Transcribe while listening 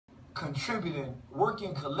contributing,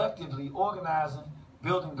 working collectively, organizing,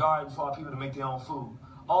 building gardens for our people to make their own food.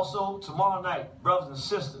 Also, tomorrow night, brothers and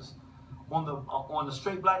sisters, on the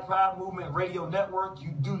Straight Black Pride Movement Radio Network,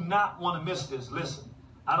 you do not want to miss this. Listen,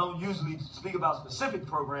 I don't usually speak about specific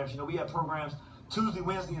programs. You know, we have programs Tuesday,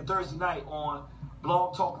 Wednesday, and Thursday night on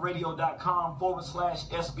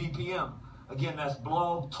blogtalkradio.com/SBPM. Again, that's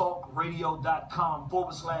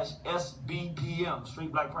blogtalkradio.com/SBPM,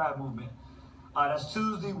 Straight Black Pride Movement. That's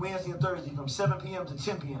Tuesday, Wednesday, and Thursday from 7 p.m. to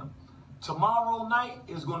 10 p.m. Tomorrow night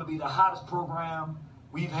is going to be the hottest program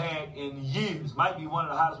we've had in years. Might be one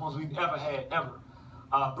of the hottest ones we've ever had, ever.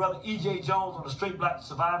 Brother E.J. Jones on the Straight Black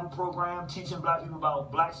Survival Program, teaching black people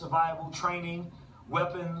about black survival, training,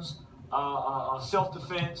 weapons,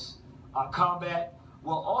 self-defense, combat.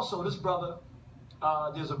 Well, also this brother,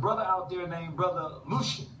 there's a brother out there named Brother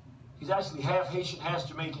Lucian. He's actually half Haitian, half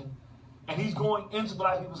Jamaican. And he's going into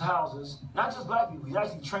black people's houses, not just black people, he's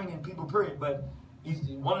actually training people, period, but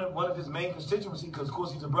he's one of his main constituency, because of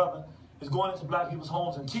course he's a brother, is going into black people's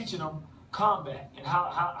homes and teaching them combat and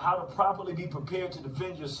how to properly be prepared to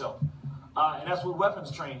defend yourself. And that's what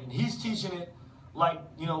weapons training. And he's teaching it like,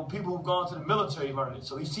 you know, people who've gone to the military learn it.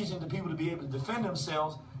 So he's teaching the people to be able to defend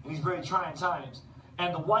themselves in these very trying times.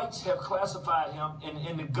 And the whites have classified him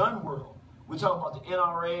in the gun world. We're talking about the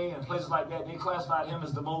NRA and places like that. They classified him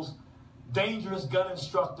as the most dangerous gun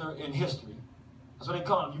instructor in history. That's what they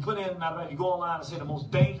call him. You put in, you go online and say the most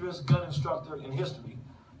dangerous gun instructor in history.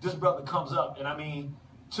 This brother comes up, and I mean,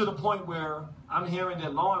 to the point where I'm hearing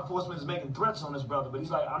that law enforcement is making threats on this brother, but he's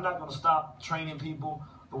like, I'm not going to stop training people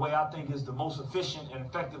the way I think is the most efficient and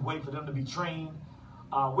effective way for them to be trained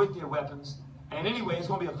with their weapons. And anyway, it's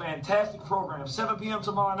going to be a fantastic program. 7 p.m.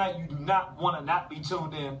 tomorrow night. You do not want to not be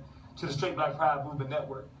tuned in to the Straight Black Pride Movement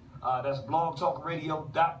Network. That's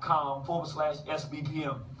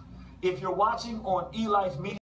blogtalkradio.com/SBPM. If you're watching on eLife Media,